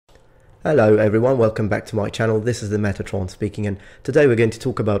Hello everyone, welcome back to my channel. This is the Metatron speaking, and today we're going to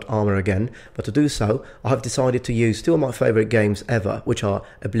talk about Armour again, but to do so I have decided to use two of my favourite games ever, which are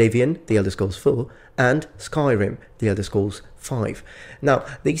Oblivion, The Elder Scrolls 4, and Skyrim, The Elder Scrolls 5. Now,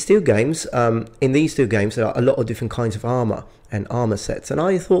 these two games, in these two games there are a lot of different kinds of armour and armour sets, and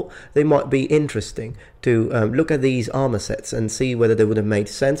I thought they might be interesting to look at these armour sets and see whether they would have made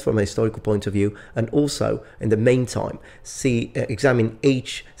sense from a historical point of view, and also in the meantime examine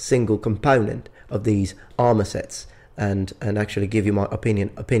each single component of these armour sets and actually give you my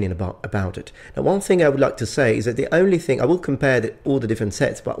opinion about it. Now, one thing I would like to say is that the only thing I will compare all the different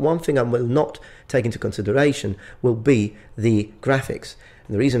sets, but one thing I will not take into consideration will be the graphics.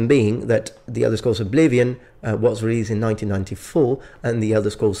 And the reason being that The Elder Scrolls Oblivion was released in 1994 and The Elder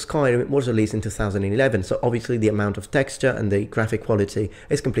Scrolls Skyrim was released in 2011, so obviously the amount of texture and the graphic quality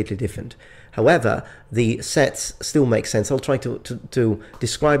is completely different. However, the sets still make sense. I'll try to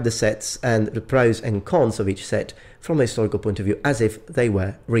describe the sets and the pros and cons of each set from a historical point of view as if they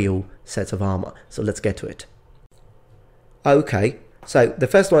were real sets of armor. So let's get to it. Okay, so the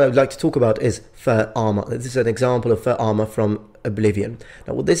first one I would like to talk about is fur armor. This is an example of fur armor from Oblivion.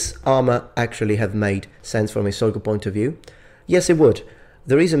 Now, would this armor actually have made sense from a historical point of view? Yes, it would.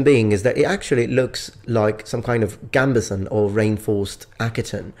 The reason being is that it actually looks like some kind of gambeson or reinforced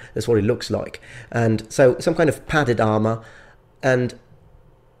acetone. That's what it looks like. And so some kind of padded armor. And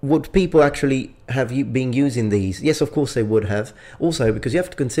would people actually have been using these? Yes, of course they would have. Also, because you have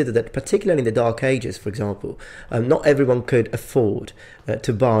to consider that particularly in the Dark Ages, for example, not everyone could afford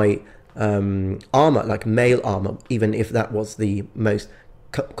to buy armor, like mail armor, even if that was the most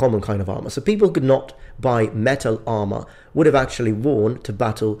common kind of armor. So people who could not buy metal armor would have actually worn to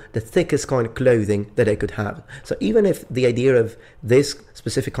battle the thickest kind of clothing that they could have. So even if the idea of this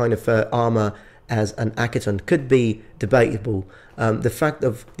specific kind of armor as an acetone could be debatable, the fact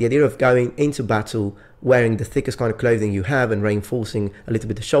of the idea of going into battle wearing the thickest kind of clothing you have and reinforcing a little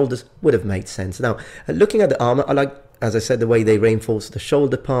bit the shoulders would have made sense. Now, looking at the armor, I like, as I said, the way they reinforce the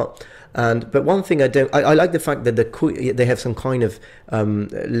shoulder part. But one thing I like the fact that they have some kind of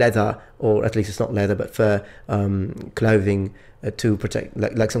leather, or at least it's not leather, but fur clothing to protect,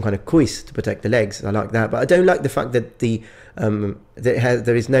 like some kind of cuirass to protect the legs. I like that, but I don't like the fact that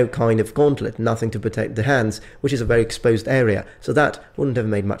there is no kind of gauntlet, nothing to protect the hands, which is a very exposed area. So that wouldn't have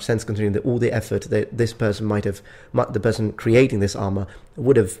made much sense, considering that all the effort that this person the person creating this armor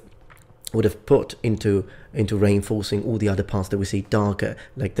would have put into reinforcing all the other parts that we see darker,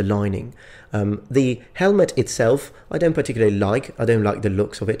 like the lining. The helmet itself, I don't particularly like. I don't like the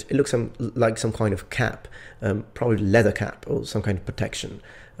looks of it. It looks like some kind of cap, probably leather cap or some kind of protection.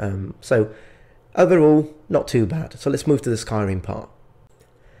 So overall, not too bad. So let's move to the Skyrim part.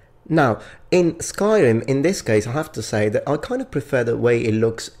 Now, in Skyrim, in this case, I have to say that I kind of prefer the way it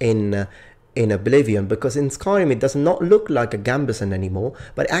looks in Oblivion, because in Skyrim it does not look like a gambeson anymore,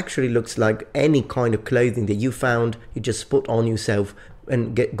 but it actually looks like any kind of clothing that you found, you just put on yourself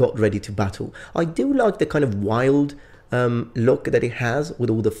and got ready to battle. I do like the kind of wild look that it has with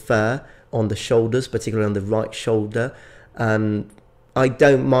all the fur on the shoulders, particularly on the right shoulder, and I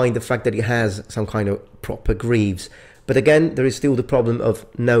don't mind the fact that it has some kind of proper greaves. But again, there is still the problem of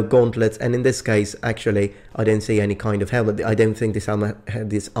no gauntlets, and in this case, actually, I don't see any kind of helmet. I don't think this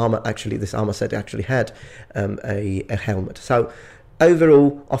armor set actually had a helmet. So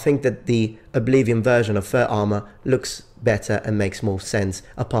overall, I think that the Oblivion version of fur armor looks better and makes more sense,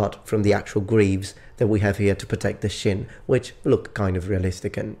 apart from the actual greaves that we have here to protect the shin, which look kind of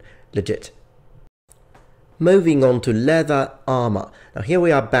realistic and legit. Moving on to leather armor. Now here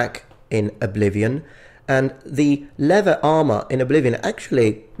we are back in Oblivion. And the leather armor in Oblivion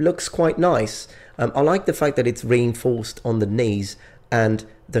actually looks quite nice. I like the fact that it's reinforced on the knees and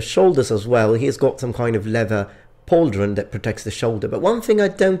the shoulders as well. He's got some kind of leather pauldron that protects the shoulder. But one thing I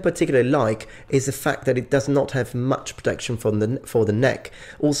don't particularly like is the fact that it does not have much protection for the neck.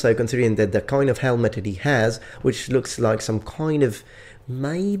 Also, considering that the kind of helmet that he has, which looks like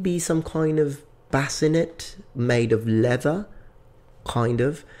maybe some kind of bassinet made of leather, kind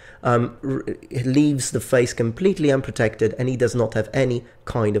of. It leaves the face completely unprotected, and he does not have any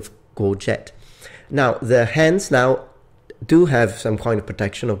kind of gorget. Now, the hands now do have some kind of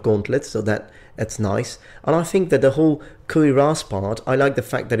protection of gauntlets, so that's nice. And I think that the whole cuirass part, I like the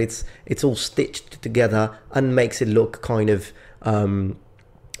fact that it's all stitched together and makes it look kind of a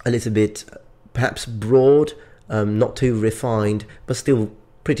little bit perhaps broad, not too refined, but still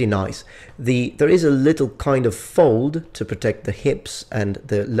pretty nice. There is a little kind of fold to protect the hips and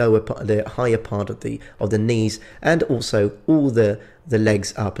the higher part of the knees, and also all the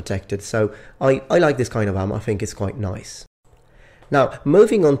legs are protected. So I like this kind of armor. I think it's quite nice. Now,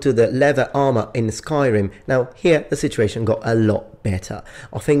 moving on to the leather armor in Skyrim. Now, here the situation got a lot better.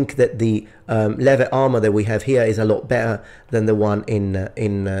 I think that the leather armor that we have here is a lot better than the one in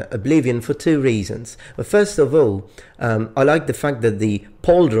Oblivion for two reasons. But first of all, I like the fact that the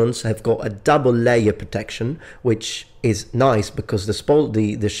pauldrons have got a double layer protection, which is nice because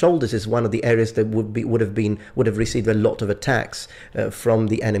the shoulders is one of the areas that would have received a lot of attacks from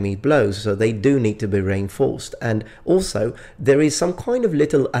the enemy blows, so they do need to be reinforced. And also there is some kind of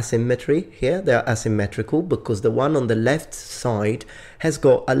little asymmetry here. They are asymmetrical because the one on the left side has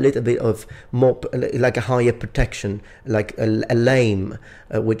got a little bit of more, like a higher protection, like a lame,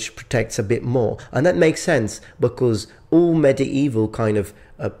 which protects a bit more. And that makes sense because all medieval kind of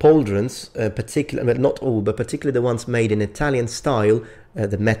pauldrons, particularly, not all, but particularly the ones made in Italian style,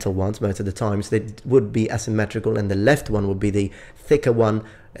 the metal ones most of the times, they would be asymmetrical, and the left one would be the thicker one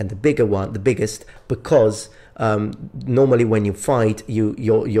and the bigger one, the biggest, because normally when you fight,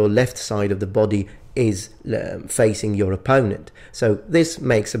 your left side of the body is facing your opponent. So this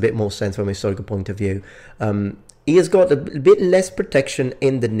makes a bit more sense from a historical point of view. He has got a bit less protection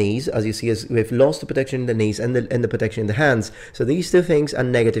in the knees, as you see, as we've lost the protection in the knees and the protection in the hands. So these two things are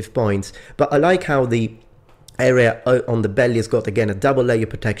negative points. But I like how the area on the belly has got, again, a double layer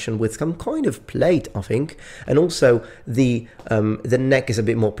protection with some kind of plate, I think. And also the neck is a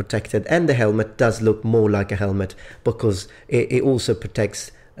bit more protected, and the helmet does look more like a helmet because it also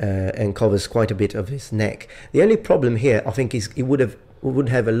protects and covers quite a bit of his neck. The only problem here, I think, is he would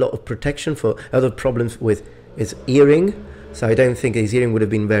have a lot of protection for other problems with his earring. So I don't think his earring would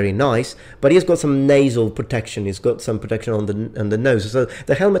have been very nice, but he's got some nasal protection. He's got some protection on the nose. So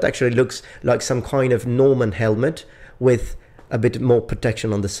the helmet actually looks like some kind of Norman helmet with a bit more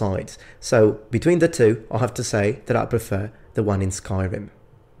protection on the sides. So between the two, I have to say that I prefer the one in Skyrim.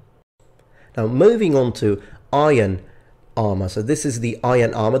 Now moving on to iron armor. So this is the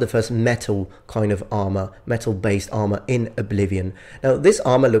iron armor, the first metal kind of armor, metal based armor in Oblivion. Now this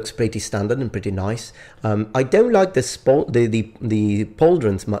armor looks pretty standard and pretty nice. I don't like the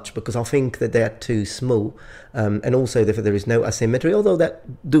pauldrons much because I think that they are too small, and also there is no asymmetry, although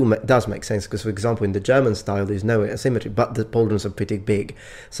that does make sense because, for example, in the German style there's no asymmetry, but the pauldrons are pretty big.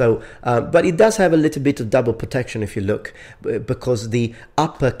 So but it does have a little bit of double protection if you look, because the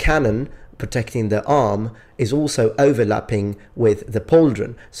upper cannon protecting the arm is also overlapping with the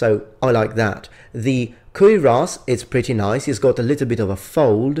pauldron, so I like that. The cuirass is pretty nice. He's got a little bit of a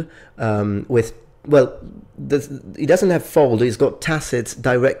fold with, well, he doesn't have fold, he's got tassets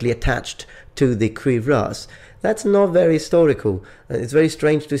directly attached to the cuirass. That's not very historical. It's very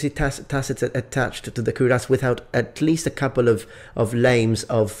strange to see tassets attached to the cuirass without at least a couple of lames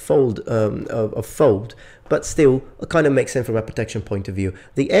of fold, but still, it kind of makes sense from a protection point of view.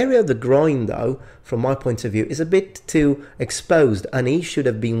 The area of the groin, though, from my point of view, is a bit too exposed, and he should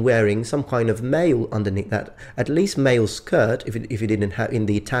have been wearing some kind of mail underneath that, at least mail skirt, if he didn't have, in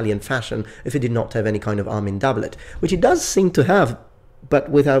the Italian fashion, if he did not have any kind of arming doublet, which he does seem to have, but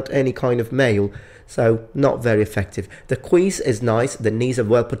without any kind of mail, so not very effective. The cuisse is nice, the knees are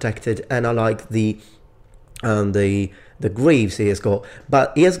well protected, and I like the greaves he has got,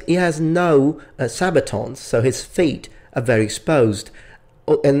 but he has no sabatons, so his feet are very exposed,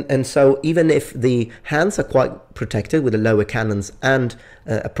 and so even if the hands are quite protected with the lower cannons and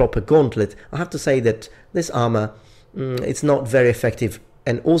a proper gauntlet, I have to say that this armor, it's not very effective,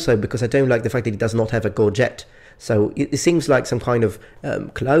 and also because I don't like the fact that he does not have a gorget. So it seems like some kind of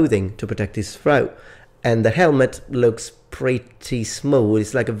clothing to protect his throat. And the helmet looks pretty small.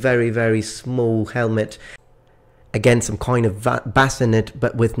 It's like a very, very small helmet. Again, some kind of bassinet,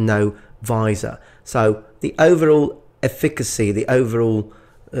 but with no visor. So the overall efficacy, the overall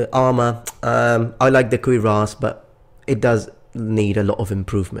armor, I like the cuirass, but it does need a lot of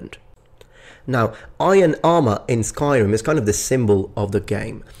improvement. Now, iron armor in Skyrim is kind of the symbol of the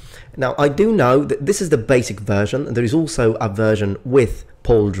game. Now, I do know that this is the basic version, and there is also a version with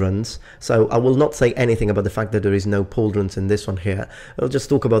pauldrons, so I will not say anything about the fact that there is no pauldrons in this one here. I'll just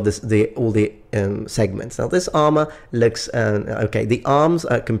talk about all the segments. Now, this armor looks okay. The arms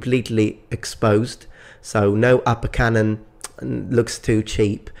are completely exposed, so no upper cannon, looks too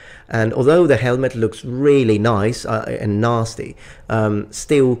cheap. And although the helmet looks really nice and nasty,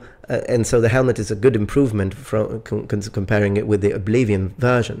 still. And so the helmet is a good improvement from comparing it with the Oblivion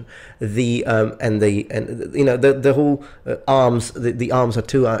version. The whole arms, the arms are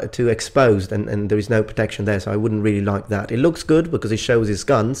too exposed, and there is no protection there. So I wouldn't really like that. It looks good because it shows his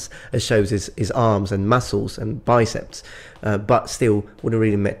guns, it shows his arms and muscles and biceps, but still wouldn't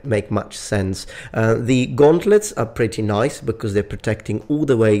really make much sense. The gauntlets are pretty nice because they're protecting all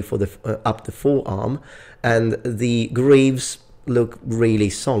the way for the up the forearm, and the greaves look really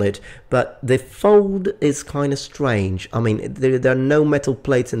solid, but the fold is kind of strange. I mean, there are no metal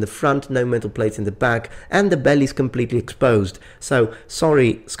plates in the front, no metal plates in the back, and the belly is completely exposed. So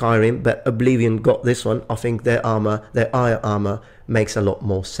sorry Skyrim, but Oblivion got this one. I think their armor, their iron armor, makes a lot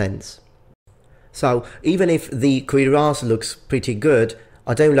more sense. So even if the cuirass looks pretty good,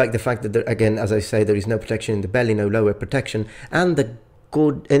 I don't like the fact that, again, as I say, there is no protection in the belly, no lower protection, and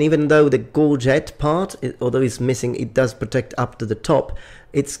even though the gorget part, although it's missing, it does protect up to the top.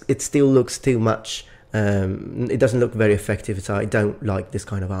 It still looks too much. It doesn't look very effective, so I don't like this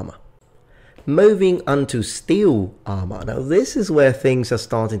kind of armor. Moving on to steel armor. Now this is where things are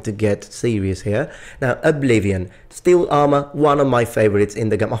starting to get serious here. Now Oblivion, steel armor, one of my favorites in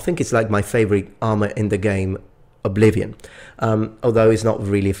the game. I think it's like my favorite armor in the game, Oblivion, although it's not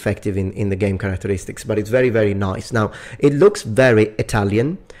really effective in the game characteristics, but it's very, very nice. Now it looks very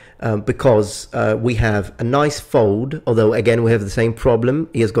Italian because we have a nice fold, although again we have the same problem.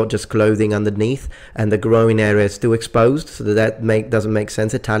 He has got just clothing underneath and the growing area is still exposed, so that doesn't make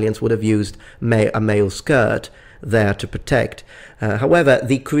sense. Italians would have used a male skirt there to protect. However,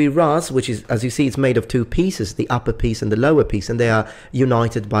 the cuirass, which is, as you see, it's made of two pieces, the upper piece and the lower piece, and they are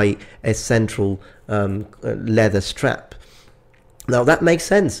united by a central leather strap. Now that makes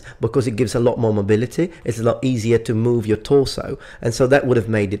sense because it gives a lot more mobility. It's a lot easier to move your torso, and so that would have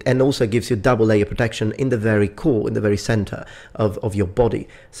made it, and also gives you double layer protection in the very core, in the very center of your body.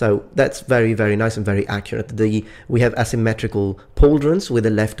 So that's very, very nice and very accurate. We have asymmetrical pauldrons, with the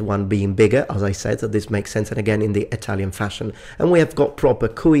left one being bigger, as I said, so this makes sense, and again in the Italian fashion. And we have got proper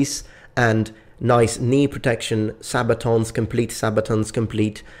cuisse and nice knee protection, sabatons,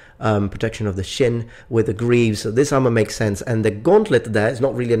 complete protection of the shin with the greaves. So this armor makes sense, and the gauntlet there is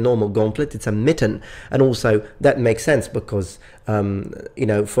not really a normal gauntlet, it's a mitten, and also that makes sense because you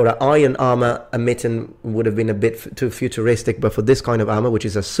know, for an iron armor a mitten would have been a bit too futuristic, but for this kind of armor, which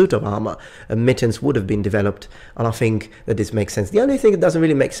is a suit of armor, mittens would have been developed, and I think that this makes sense. The only thing that doesn't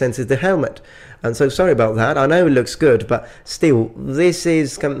really make sense is the helmet, and so sorry about that. I know it looks good, but still this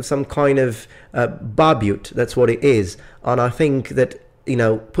is some kind of barbute, that's what it is, and I think that, you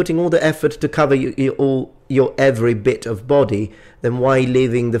know, putting all the effort to cover your every bit of body, then why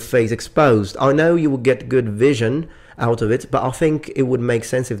leaving the face exposed? I know you will get good vision out of it, but I think it would make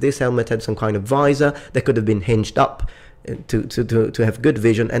sense if this helmet had some kind of visor that could have been hinged up to have good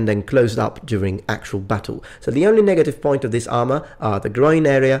vision and then closed up during actual battle. So the only negative point of this armor are the groin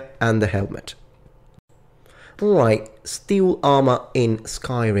area and the helmet. Alright, steel armor in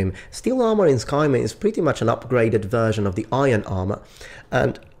Skyrim. Steel armor in Skyrim is pretty much an upgraded version of the iron armor,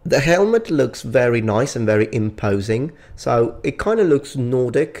 and the helmet looks very nice and very imposing. So it kind of looks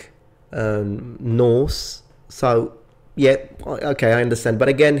Nordic, Norse. So yeah, okay, I understand. But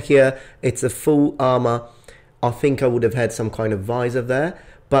again, here it's a full armor. I think I would have had some kind of visor there,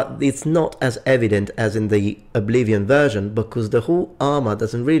 but it's not as evident as in the Oblivion version because the whole armor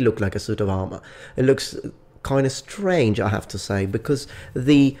doesn't really look like a suit of armor. It looks kind of strange, I have to say, because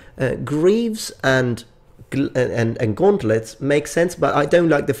the greaves and gauntlets make sense, but I don't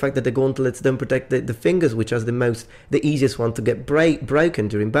like the fact that the gauntlets don't protect the fingers, which are the easiest one to get broken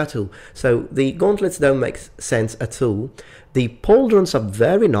during battle. So the gauntlets don't make sense at all. The pauldrons are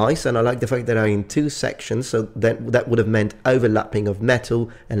very nice, and I like the fact that they are in two sections, so that would have meant overlapping of metal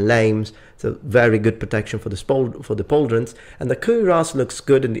and lames, so very good protection for the pauldrons. And the cuirass looks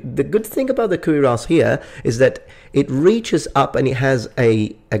good, and the good thing about the cuirass here is that it reaches up and it has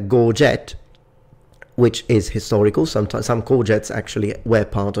a gorget, which is historical. Sometimes some gorgets actually were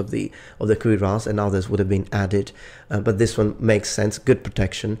part of the cuirass, and others would have been added, but this one makes sense, good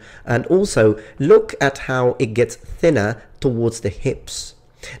protection. And also look at how it gets thinner towards the hips.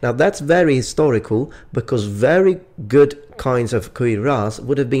 Now that's very historical, because very good kinds of cuirass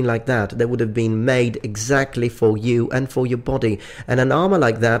would have been like that. They would have been made exactly for you and for your body, and an armor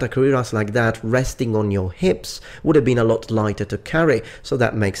like that, a cuirass like that, resting on your hips would have been a lot lighter to carry, so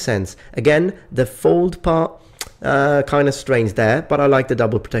that makes sense. Again, the fold part kind of strange there, but I like the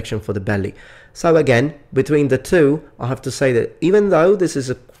double protection for the belly. So again, between the two, I have to say that even though this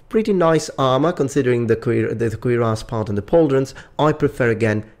is a pretty nice armor considering the cuirass part and the pauldrons, I prefer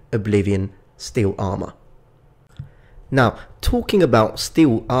again Oblivion steel armor. Now, talking about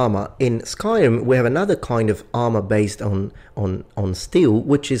steel armor, in Skyrim we have another kind of armor based on steel,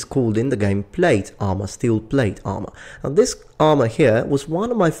 which is called in the game plate armor, steel plate armor. Now this armor here was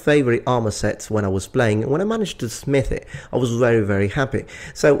one of my favorite armor sets when I was playing, and when I managed to smith it, I was very, very happy.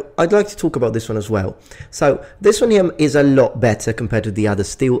 So I'd like to talk about this one as well. So this one here is a lot better compared to the other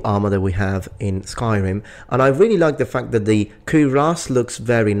steel armor that we have in Skyrim, and I really like the fact that the cuirass looks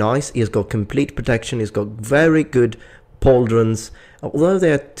very nice. It's got complete protection, it's got very good pauldrons, although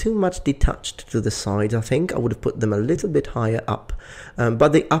they are too much detached to the sides, I think I would have put them a little bit higher up. But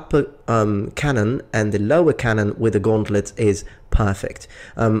the upper cannon and the lower cannon with the gauntlets is perfect.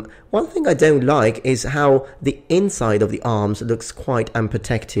 One thing I don't like is how the inside of the arms looks quite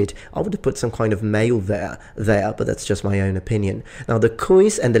unprotected. I would have put some kind of mail there, but that's just my own opinion. Now the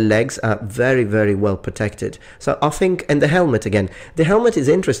cuirass and the legs are very, very well protected. So I think, and the helmet again, the helmet is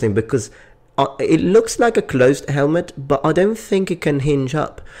interesting because it looks like a closed helmet, but I don't think it can hinge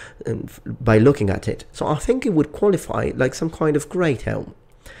up by looking at it. So I think it would qualify like some kind of great helm.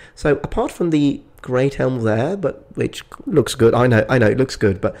 So apart from the great helm there, but which looks good, I know it looks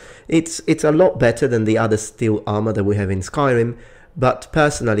good, but it's a lot better than the other steel armor that we have in Skyrim. But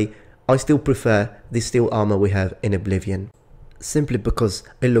personally, I still prefer the steel armor we have in Oblivion, simply because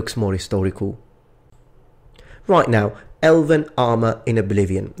it looks more historical. Right now, Elven armor in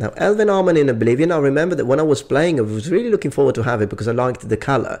Oblivion. Now, Elven armor in Oblivion, I remember that when I was playing, I was really looking forward to have it because I liked the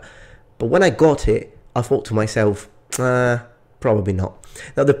color. But when I got it, I thought to myself, probably not.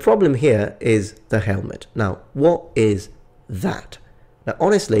 Now, the problem here is the helmet. Now, what is that? Now,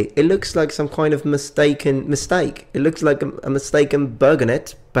 honestly, it looks like some kind of mistake. It looks like a mistaken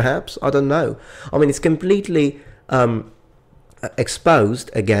burgonet, perhaps. I don't know. I mean, it's completely exposed.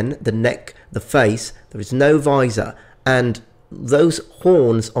 Again, the neck, the face. There is no visor. And those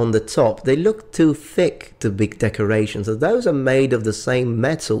horns on the top, they look too thick to be decorations. So those are made of the same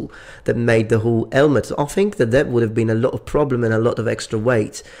metal that made the whole helmet. So I think that would have been a lot of problem and a lot of extra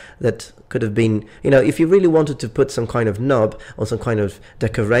weight that could have been, you know, if you really wanted to put some kind of knob or some kind of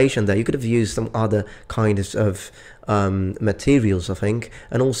decoration there, you could have used some other kind of materials, I think.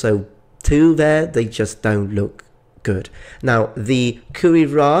 And also, too, there, they just don't look good. Now, the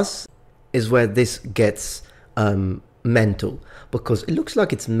cuirass is where this gets mental, because it looks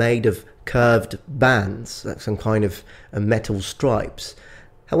like it's made of curved bands, like some kind of metal stripes.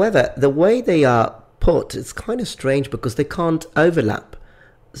 However, the way they are put, it's kind of strange because they can't overlap.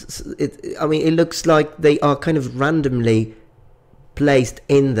 I mean, it looks like they are kind of randomly placed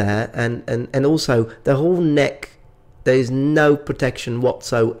in there, and also the whole neck, there is no protection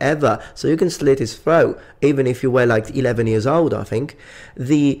whatsoever, so you can slit his throat even if you were like 11 years old. I think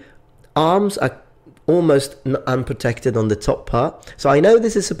the arms are almost unprotected on the top part. So I know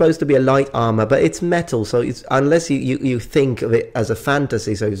this is supposed to be a light armor, but it's metal, so it's, unless you think of it as a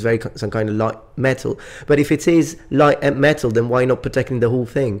fantasy, so it's very some kind of light metal. But if it is light metal, then why not protecting the whole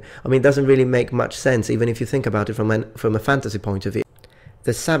thing? I mean, it doesn't really make much sense, even if you think about it from a fantasy point of view.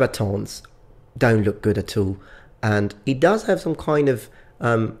 The sabatons don't look good at all, and it does have some kind of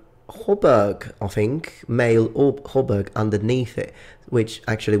hauberk, I think, mail hauberk underneath it, which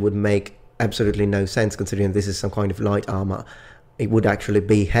actually would make absolutely no sense considering this is some kind of light armor. It would actually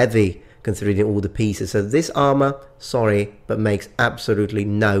be heavy considering all the pieces. So this armor, sorry, but makes absolutely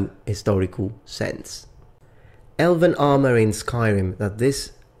no historical sense. Elven armor in Skyrim. Now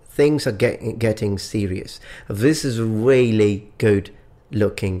things are getting serious. This is a really good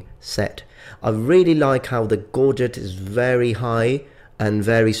looking set. I really like how the gorget is very high and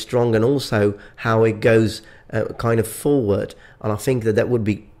very strong, and also how it goes kind of forward, and I think that would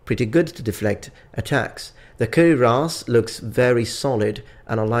be pretty good to deflect attacks. The cuirass looks very solid,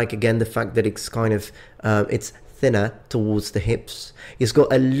 and I like again the fact that it's kind of it's thinner towards the hips. It's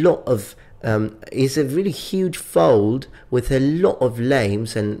got a lot of it's a really huge fold with a lot of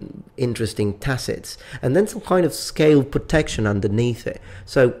lames and interesting tassets, and then some kind of scale protection underneath it.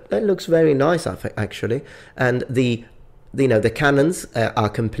 So that looks very nice, I think, actually. And the cannons are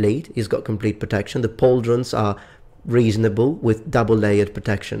complete. He's got complete protection. The pauldrons are reasonable with double layered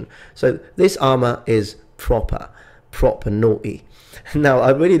protection. So this armor is proper naughty. Now I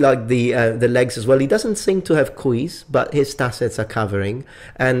really like the legs as well. He doesn't seem to have cuirass, but his tassets are covering,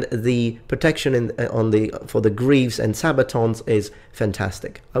 and the protection for the greaves and sabatons is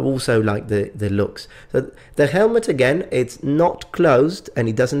fantastic. I also like the looks. So the helmet, again, it's not closed and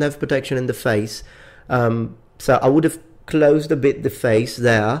it doesn't have protection in the face. So I would have closed a bit the face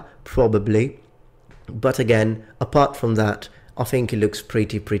there probably. But again, apart from that, I think it looks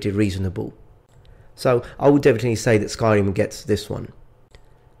pretty reasonable. So I would definitely say that Skyrim gets this one.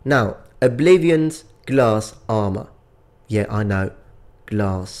 Now, Oblivion's glass armor. Yeah, I know,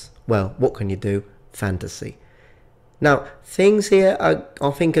 glass. Well, what can you do? Fantasy. Now, things here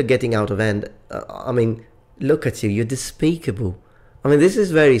I think are getting out of hand. I mean, look at you, you're despicable. I mean, this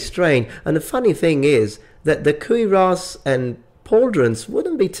is very strange. And the funny thing is that the cuirass and pauldrons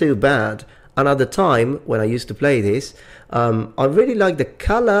wouldn't be too bad. Another time when I used to play this, I really like the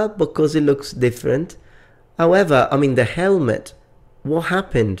color because it looks different. However, I mean, the helmet, what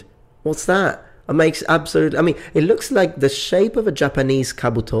happened? What's that? It makes absolute. I mean, it looks like the shape of a Japanese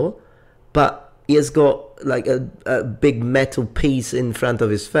kabuto, but he has got like a big metal piece in front of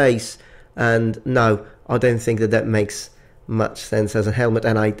his face. And no, I don't think that makes much sense as a helmet,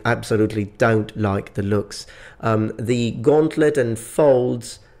 and I absolutely don't like the looks. The gauntlet and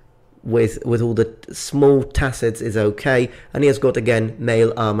folds with all the small tassets is okay, and he has got again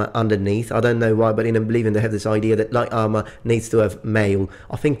mail armor underneath. I don't know why, but in Oblivion they have this idea that light armor needs to have mail.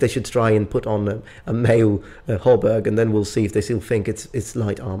 I think they should try and put on a mail hauberk, and then we'll see if they still think it's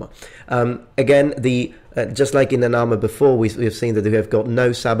light armor. Again, the just like in an armor before, we've seen that we have got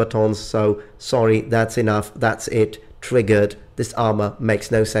no sabatons, so sorry, that's enough, that's it, triggered. This armor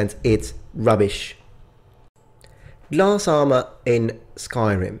makes no sense, it's rubbish. Glass armor in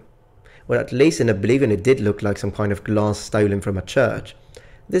Skyrim. Well, at least in Oblivion it did look like some kind of glass stolen from a church.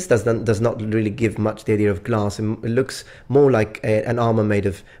 This does not really give much the idea of glass. It looks more like an armor made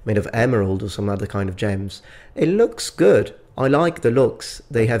of emerald or some other kind of gems. It looks good. I like the looks.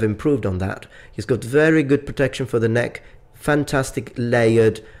 They have improved on that. He's got very good protection for the neck, fantastic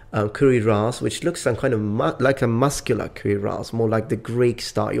layered cuirass, which looks some kind of like a muscular cuirass, more like the Greek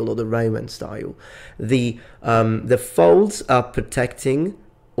style or the Roman style. The folds are protecting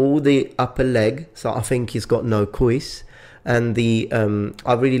all the upper leg, so I think he's got no cuirass. And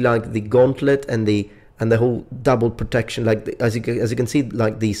I really like the gauntlet and the whole double protection. Like as you can see,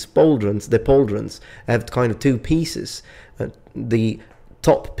 like the pauldrons have kind of two pieces, the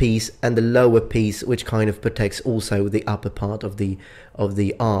top piece and the lower piece, which kind of protects also the upper part of the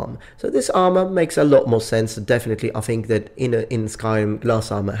arm. So this armor makes a lot more sense. Definitely, I think that in Skyrim,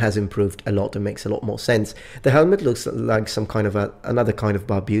 glass armor has improved a lot and makes a lot more sense. The helmet looks like some kind of another kind of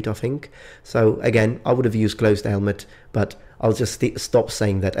barbute, I think. So again, I would have used closed helmet, but I'll just stop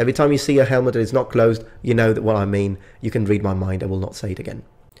saying that. Every time you see a helmet that is not closed, you know what I mean. You can read my mind. I will not say it again.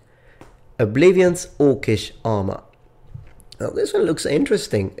 Oblivion's Orcish armor. Now, this one looks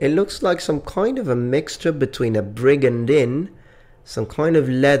interesting. It looks like some kind of a mixture between a brigand inn, some kind of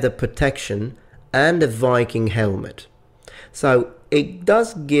leather protection, and a Viking helmet. So it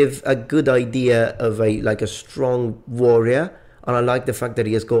does give a good idea of a strong warrior, and I like the fact that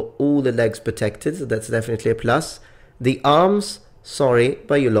he has got all the legs protected, so that's definitely a plus. The arms, sorry,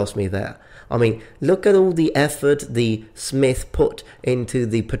 but you lost me there. I mean, look at all the effort the smith put into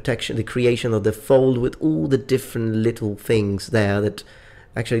the protection, the creation of the fold with all the different little things there that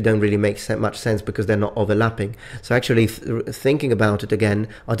actually don't really make much sense because they're not overlapping. So actually, thinking about it again,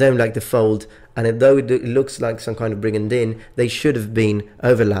 I don't like the fold, and though it looks like some kind of brigand inn, they should have been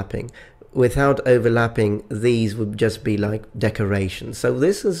overlapping. Without overlapping, these would just be like decorations. So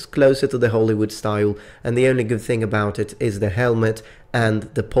this is closer to the Hollywood style, and the only good thing about it is the helmet and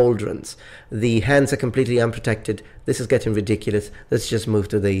the pauldrons. The hands are completely unprotected. This is getting ridiculous. Let's just move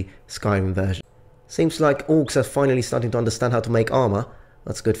to the Skyrim version. Seems like orcs are finally starting to understand how to make armor.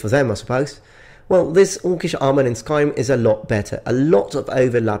 That's good for them, I suppose. Well, this Orcish armor in Skyrim is a lot better. A lot of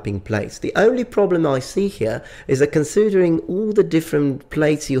overlapping plates. The only problem I see here is that considering all the different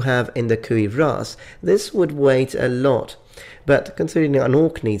plates you have in the cuirass, this would weigh a lot. But considering an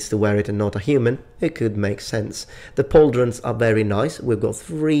orc needs to wear it and not a human, it could make sense. The pauldrons are very nice. We've got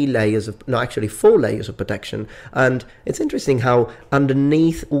 4 layers of protection. And it's interesting how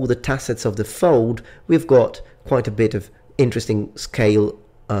underneath all the tassets of the fold, we've got quite a bit of interesting scale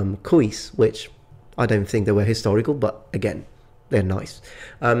cuirass, which I don't think they were historical, but again, they're nice.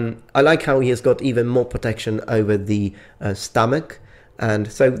 I like how he has got even more protection over the stomach.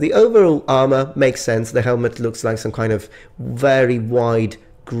 And so the overall armor makes sense. The helmet looks like some kind of very wide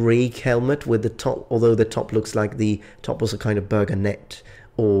Greek helmet with the top, although the top looks like the top was a kind of burgonet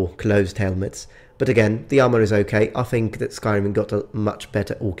or closed helmets. But again, the armor is okay. I think that Skyrim got a much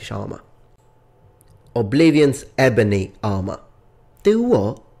better Orcish armor. Oblivion's ebony armor. Do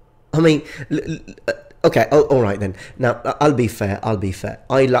what? I mean, okay, all right then. Now, I'll be fair. I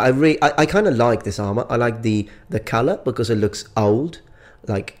kind of like this armor. I like the color because it looks old,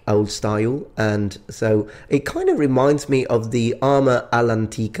 like old style, and so it kind of reminds me of the armor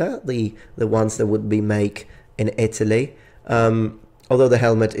all'antica, the ones that would be made in Italy. Although the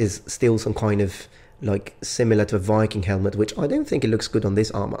helmet is still some kind of like similar to a Viking helmet, which I don't think it looks good on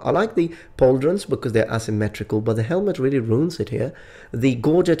this armor. I like the pauldrons because they're asymmetrical, but the helmet really ruins it here. The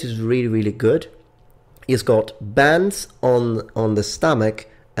gorget is really, really good. He's got bands on the stomach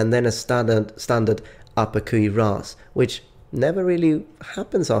and then a standard upper cuirass, which never really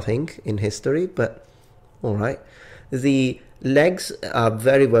happens, I think, in history, but all right. The legs are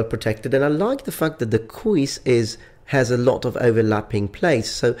very well protected, and I like the fact that the cuirass has a lot of overlapping plates.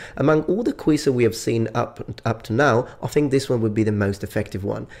 So among all the cuirass we have seen up to now, I think this one would be the most effective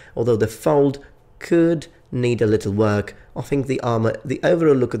one. Although the fold could need a little work. I think the armor, the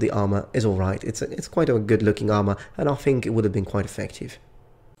overall look of the armor is alright. It's quite a good looking armor, and I think it would have been quite effective.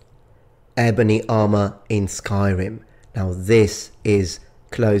 Ebony armor in Skyrim. Now this is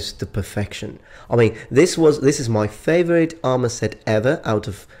close to perfection. I mean, this is my favorite armor set ever out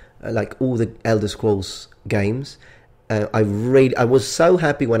of like all the Elder Scrolls games. I was so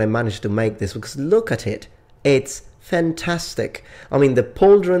happy when I managed to make this, because look at it. It's fantastic. I mean, the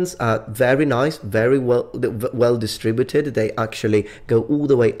pauldrons are very nice, very well distributed. They actually go all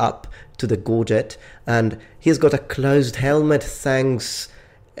the way up to the gorget, and he's got a closed helmet, thanks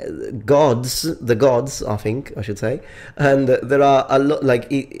the gods, I think I should say. And there are a lot,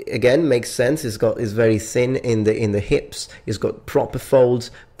 like, again, makes sense. It's very thin in the hips. He's got proper folds,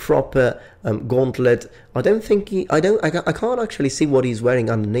 proper gauntlet. I can't actually see what he's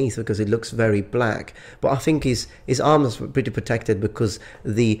wearing underneath, because it looks very black, but I think his armor's pretty protected, because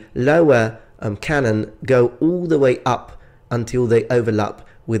the lower cannon go all the way up until they overlap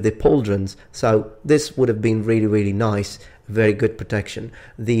with the pauldrons. So this would have been really, really nice. Very good protection.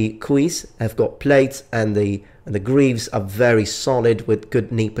 The cuisse have got plates, and the greaves are very solid with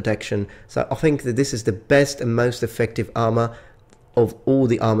good knee protection. So I think that this is the best and most effective armor of all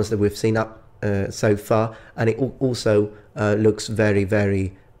the armors that we've seen up so far, and it also looks very,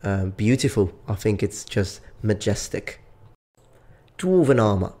 very beautiful. I think it's just majestic. Dwarven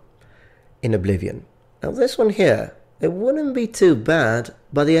armor in Oblivion. Now this one here, it wouldn't be too bad,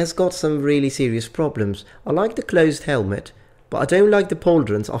 but it has got some really serious problems. I like the closed helmet, but I don't like the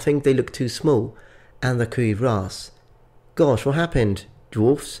pauldrons. I think they look too small. And the cuirass. Gosh, what happened,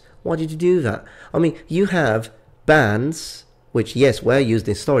 dwarfs? Why did you do that? I mean, you have bands, which, yes, were used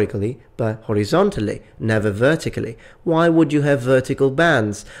historically, but horizontally, never vertically. Why would you have vertical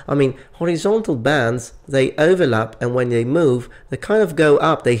bands? I mean, horizontal bands, they overlap, and when they move, they kind of go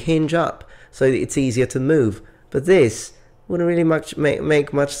up, they hinge up, so it's easier to move. But this wouldn't really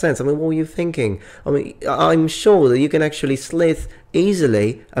make much sense. I mean, what were you thinking? I mean, I'm sure that you can actually slith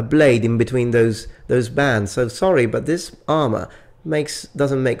easily a blade in between those bands. So sorry, but this armor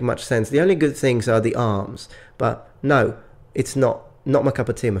doesn't make much sense. The only good things are the arms. But no, it's not my cup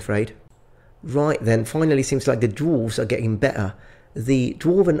of tea, I'm afraid. Right then, finally seems like the dwarves are getting better. The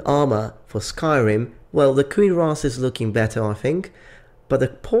dwarven armor for Skyrim, well, the cuirass is looking better, I think. But the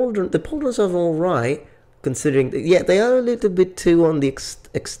pauldrons are alright, considering, yeah, they are a little bit too on the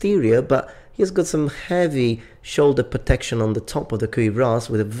exterior, but he's got some heavy shoulder protection on the top of the cuirass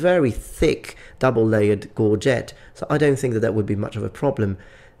with a very thick double-layered gorget, so I don't think that would be much of a problem.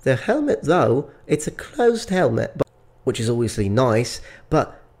 The helmet, though, it's a closed helmet, which is obviously nice,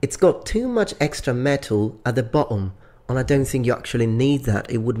 but it's got too much extra metal at the bottom, and I don't think you actually need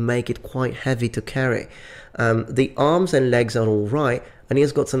that. It would make it quite heavy to carry. The arms and legs are alright, and he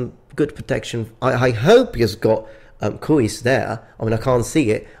has got some good protection. I hope he's got cuisse there. I mean, I can't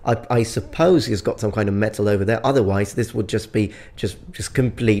see it. I suppose he's got some kind of metal over there. Otherwise, this would just be just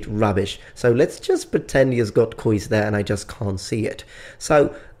complete rubbish. So let's just pretend he's got cuisse there, and I just can't see it.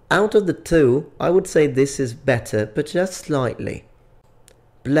 So out of the two, I would say this is better, but just slightly.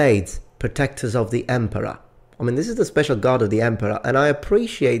 Blades, protectors of the Emperor. I mean, this is the special guard of the Emperor, and I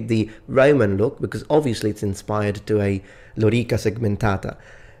appreciate the Roman look, because obviously it's inspired to a Lorica segmentata.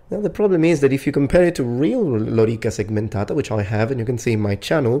 Now the problem is that if you compare it to real Lorica segmentata, which I have, and you can see in my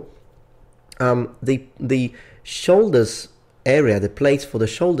channel, the shoulders area, the plates for the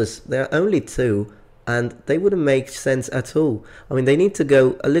shoulders, there are only two, and they wouldn't make sense at all. I mean, they need to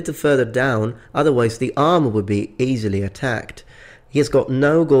go a little further down, otherwise the armor would be easily attacked. He has got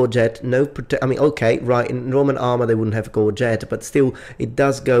no gorget, I mean, okay, right, in Roman armor they wouldn't have gorget, but still, it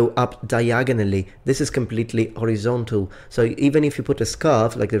does go up diagonally. This is completely horizontal, so even if you put a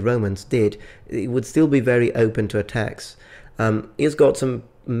scarf, like the Romans did, it would still be very open to attacks. He's got some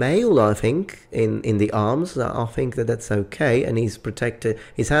mail, I think, in the arms. I think that's okay, and he's protected.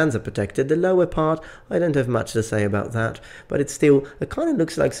 His hands are protected. The lower part, I don't have much to say about that, but it kind of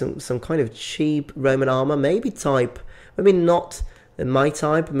looks like some kind of cheap Roman armor, maybe not my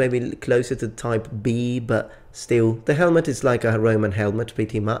type, maybe closer to type B, but still, the helmet is like a Roman helmet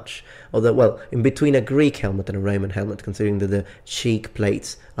pretty much, although, well, in between a Greek helmet and a Roman helmet, considering that the cheek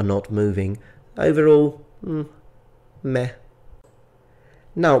plates are not moving. Overall, meh.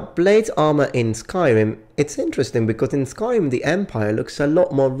 Now, Blade's armor in Skyrim, it's interesting because in Skyrim the Empire looks a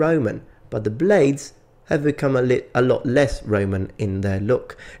lot more Roman, but the blades have become a lot less Roman in their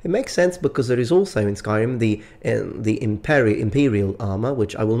look. It makes sense because there is also in Skyrim the imperial armor,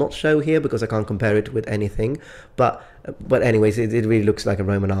 which I will not show here because I can't compare it with anything. But anyways, it really looks like a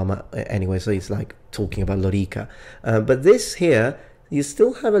Roman armor anyway, so it's like talking about Lorica. But this here, you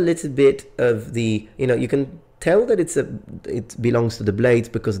still have a little bit of the, you can tell that it belongs to the blades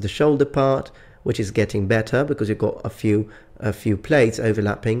because of the shoulder part, which is getting better because you've got a few plates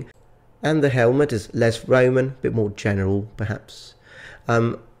overlapping, and the helmet is less Roman, a bit more general perhaps.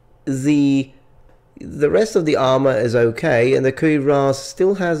 The rest of the armor is okay, and the cuirass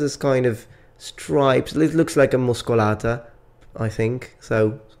still has this kind of stripes. It looks like a muscolata, I think,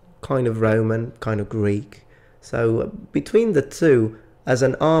 so kind of Roman, kind of Greek. So between the two, as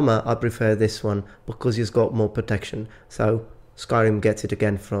an armor, I prefer this one because it's got more protection. So Skyrim gets it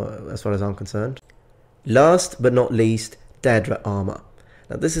again as far as I'm concerned. Last but not least, Daedra armor.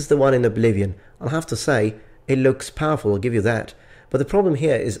 Now this is the one in Oblivion. I'll have to say, it looks powerful, I'll give you that. But the problem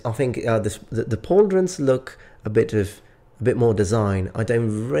here is, I think the pauldrons look a bit more design. I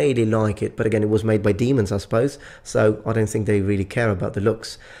don't really like it, but again, it was made by demons, I suppose, so I don't think they really care about the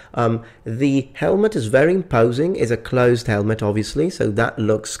looks. The helmet is very imposing. It's a closed helmet, obviously, so that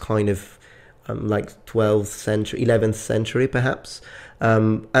looks kind of like 12th century, 11th century perhaps.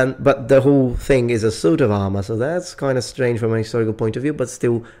 But the whole thing is a suit of armor, so that's kind of strange from a historical point of view, but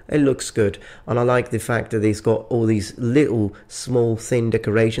still it looks good. And I like the fact that it's got all these little small thin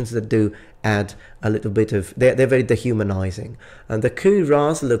decorations that do add a little bit of, they're very dehumanizing. And the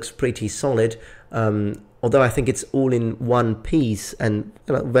cuirass looks pretty solid, although I think it's all in one piece and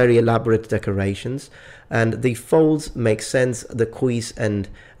very elaborate decorations. And the folds make sense, the cuisse and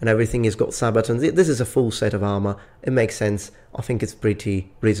everything has got sabatons. This is a full set of armor. It makes sense. I think it's pretty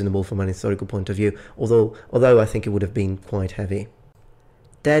reasonable from an historical point of view, although I think it would have been quite heavy.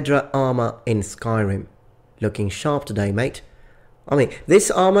 Daedra armor in Skyrim. Looking sharp today, mate. I mean, this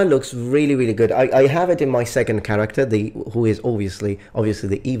armor looks really, really good. I have it in my second character, who is obviously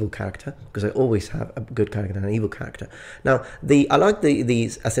the evil character, because I always have a good character and an evil character. Now, I like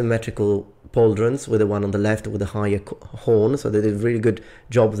these asymmetrical pauldrons with the one on the left with the higher horn, so they did a really good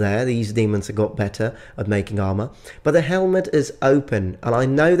job there. These demons have got better at making armor. But the helmet is open, and I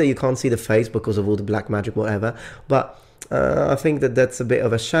know that you can't see the face because of all the black magic, whatever, but I think that's a bit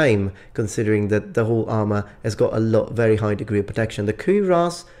of a shame, considering that the whole armor has got a very high degree of protection. The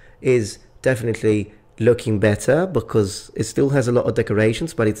cuirass is definitely looking better because it still has a lot of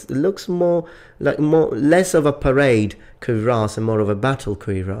decorations, but it looks less of a parade cuirass and more of a battle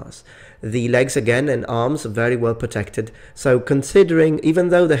cuirass. The legs again and arms are very well protected. So considering, even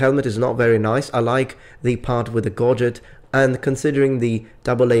though the helmet is not very nice, I like the part with the gorget. And considering the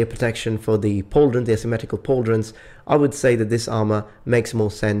double layer protection for the pauldrons, the asymmetrical pauldrons, I would say that this armor makes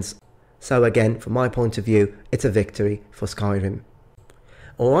more sense. So again, from my point of view, it's a victory for Skyrim.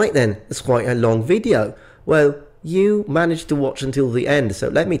 Alright then, it's quite a long video. Well, you managed to watch until the end, so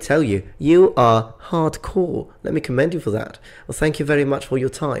let me tell you, you are hardcore. Let me commend you for that. Well, thank you very much for your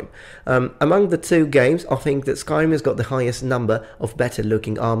time. Among the two games, I think that Skyrim has got the highest number of better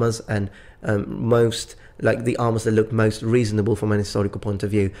looking armors and the armors that look most reasonable from an historical point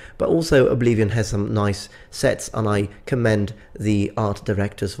of view. But also Oblivion has some nice sets, and I commend the art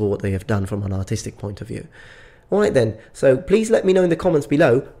directors for what they have done from an artistic point of view. Alright then, so please let me know in the comments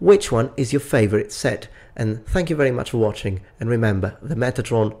below which one is your favourite set. And thank you very much for watching, and remember, the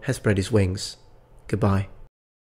Metatron has spread his wings. Goodbye.